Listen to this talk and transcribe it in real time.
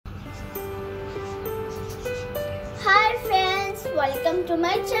welcome to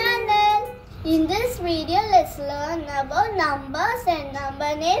my channel. In this video, let's learn about numbers and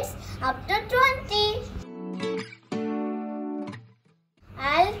number names up to 20.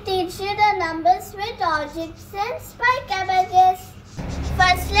 I'll teach you the numbers with objects and SpikeAbacus.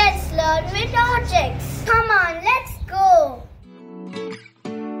 First, let's learn with objects. Come on, let's go.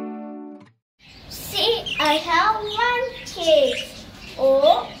 See, I have one cage.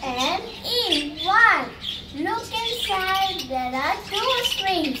 O-N-E, one. Look inside, there are two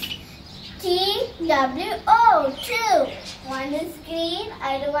strings. T-W-O, two. One is green,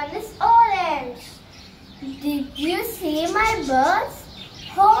 other one is orange. Did you see my birds?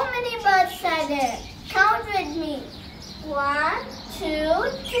 How many birds are there? Count with me. 1,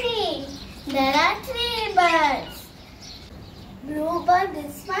 2, 3. There are 3 birds. Bluebird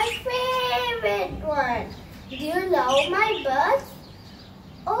is my favorite one. Do you love my birds?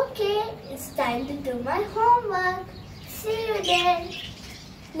 Okay, it's time to do my homework. See you then.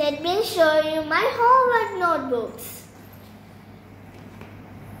 Let me show you my homework notebooks.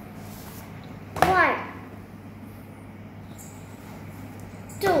 1,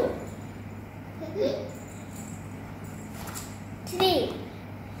 2, 3,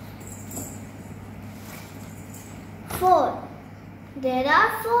 4. There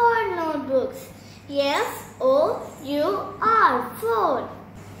are 4 notebooks. F-O-U-R, 4.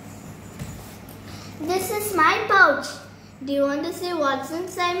 This is my pouch. Do you want to see what's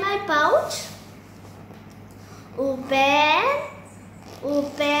inside my pouch? Open,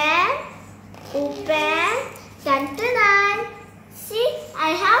 open, open. Dun-dun-dun. See,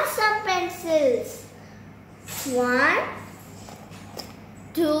 I have some pencils. 1,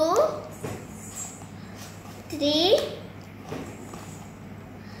 2, 3,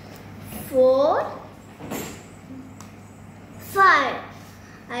 4, 5.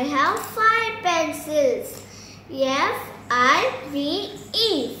 I have 5 pencils. F-I-V-E,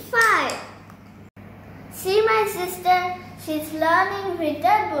 5. See my sister, she's learning with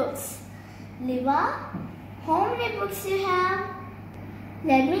her books. Liva, how many books you have?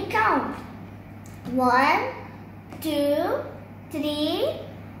 Let me count. 1, 2, 3,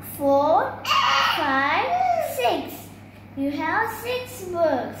 4, 5, 6. You have 6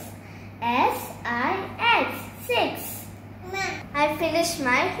 books. S-I-X, 6. I finished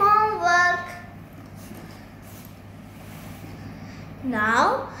my homework.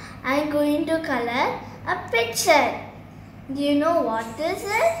 Now I'm going to color a picture. Do you know what this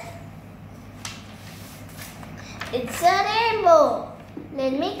is? It's a rainbow.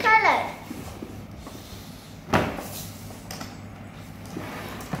 Let me color.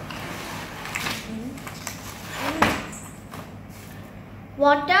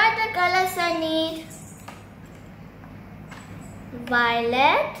 What are the colors I need?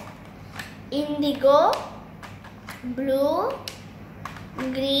 Violet, indigo, blue,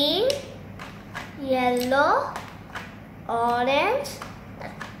 green, yellow, orange,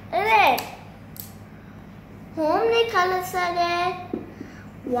 red. How many colors are there?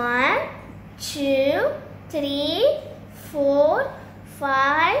 1, 2, 3, 4,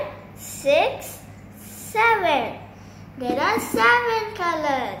 5, 6, 7. There are 7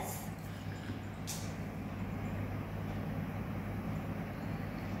 colors.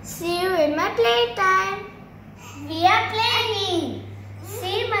 See you in my playtime. We are playing.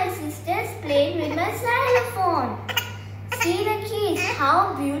 See, my sister's playing with my xylophone. See the keys,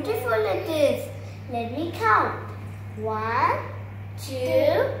 how beautiful it is. Let me count. 1,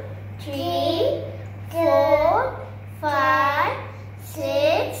 2, 3, 4, 5,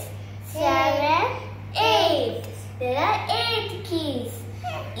 6, 7, 8. There are 8 keys.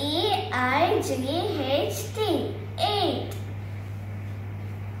 E-I-G-H-T, 8.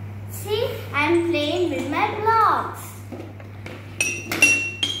 See, I'm playing with my blocks.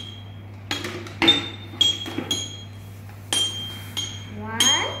 1,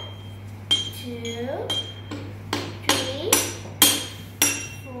 2, 3,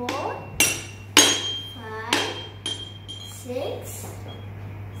 4, 5, 6,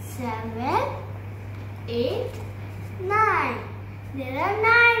 7, 8, 9. There are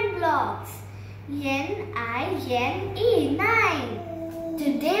 9 blocks. N-I-N-E, 9.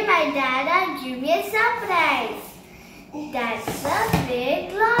 Today my dada gave me a surprise. That's a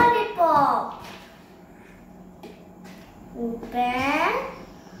big lollipop. Open,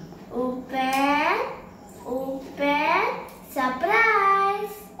 open, open.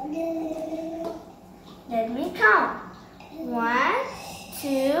 Surprise. Let me count. 1,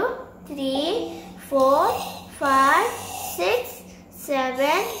 2, 3, 4, 5, 6, 7,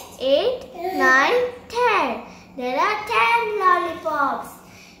 8, 9, 10. There are 10 lollipops.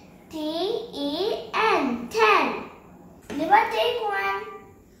 T-E-N, 10. Liva, take one.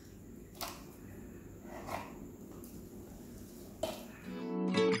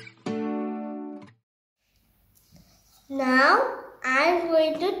 Now I am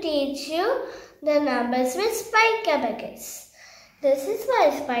going to teach you the numbers with SpikeAbacus. This is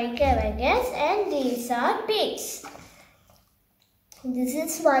my SpikeAbacus and these are beats. This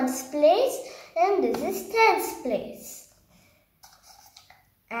is ones place and this is tens place.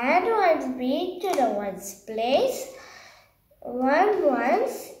 Add one beat to the ones place. One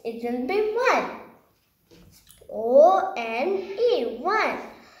ones, it will be 1. O-N-E, 1.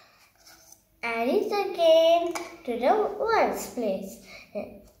 Add it again to the ones place.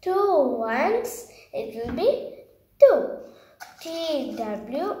 2 ones, it will be 2.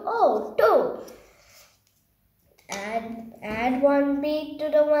 T-W-O, 2. Add one beat to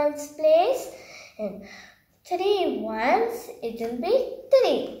the ones place. And 3 ones, it will be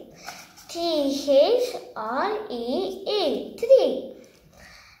 3. T-H-R-E-E, 3.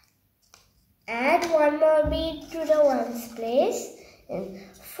 Add one more beat to the ones place. And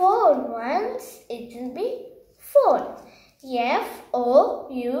 4 ones, it will be 4.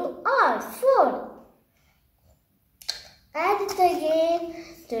 F-O-U-R, 4. Add it again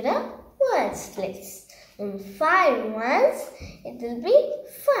to the ones place. And 5 ones, it will be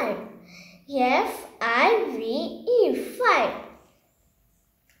 5. F-I-V-E, 5.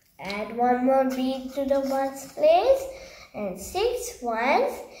 Add one more beat to the ones place. And 6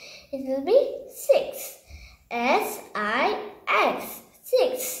 ones, it will be 6. S-I-X,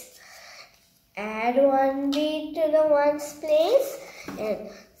 6. Add one beat to the ones place. And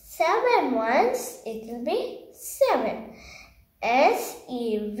 7 ones, it will be 7.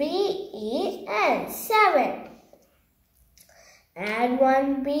 S-E-V-E-N, 7. Add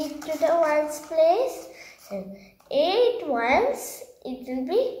one beat to the ones place. And 8 ones, it will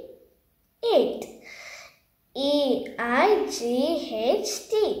be 8. E-I-G-H-T,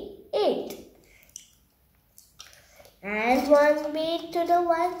 8. Add one beat to the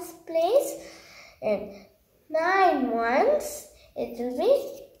ones place. And 9 ones, it will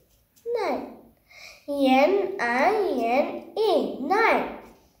be 9. N-I-N-E, 9.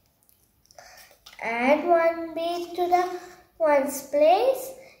 Add one beat to the ones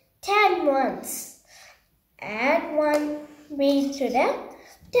place. 10 ones. Add one beat to the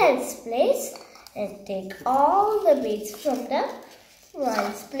tens place. And take all the beats from the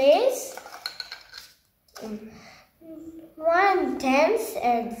ones place. 1 tens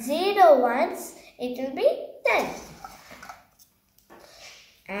and 0 ones, it will be 10.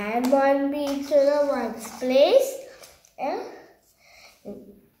 Add one beat to the ones place.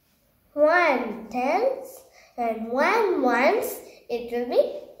 1 tens and 1 ones, it will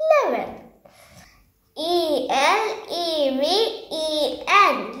be 11. E-L-E-V-E-N,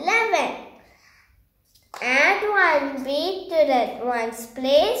 11. Add one beat to that ones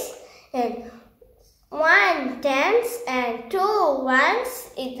place. And 1 tens and 2 ones,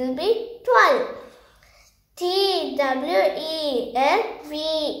 it will be 12. T-W-E-L-V-E,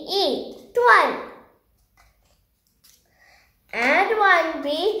 12. Add one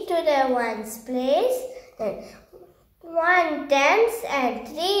beat to the ones place. And 1 tens and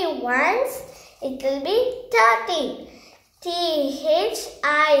 3 ones, it will be 13.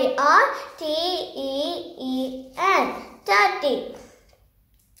 T-H-I-R-T-E-E-N, 13.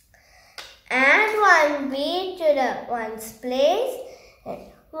 Add one beat to the ones place.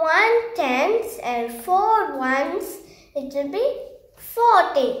 1 tens and 4 ones, it will be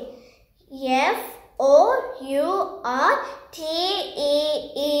 40.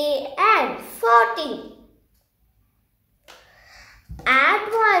 F-O-U-R-T-E-E-N, 40.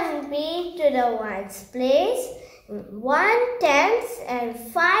 Add one beat to the ones place. 1 tens and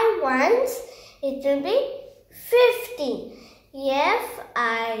 5 ones, it will be 50. F-I-F-T-E-E-N,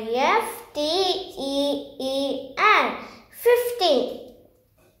 50.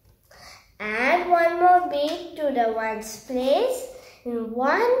 Add one more beat to the ones place.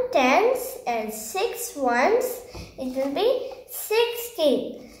 1 tens and 6 ones, it will be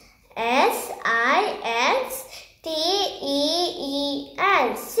 16. S-I-X-T-E-E-N,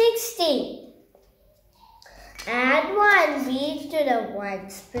 16. Add one beat to the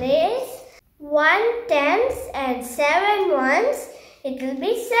ones place. 1 tens and 7 ones, it will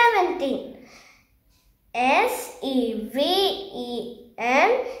be 17.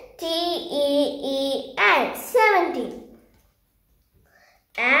 S-E-V-E-N-T-E-E-N, 17.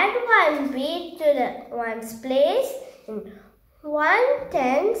 Add one beat to the ones place. 1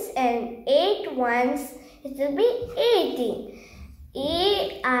 tens and 8 ones, it will be 18.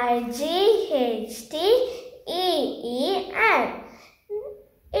 E-I-G-H-T-E-E-N,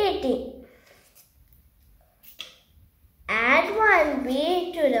 18.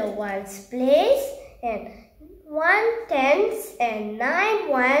 to the ones place and 1 tens and 9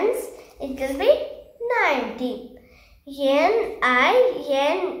 ones, it will be 19. N-I-N-E-T-E-E-N,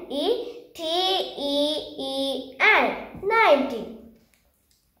 19.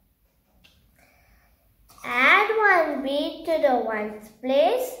 Add 1 beat to the ones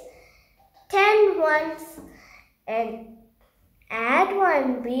place, 10 ones, and add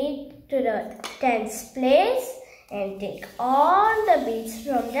 1 beat to the tens place and take all the beats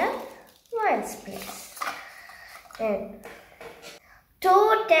from the ones place. And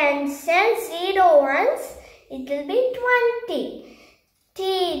 2 tens and 0 ones, it will be 20.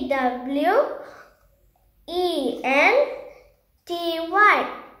 T-W-E-N-T-Y,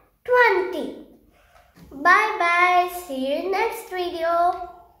 20. Bye bye. See you in next video.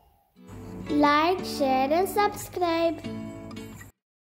 Like, share and subscribe.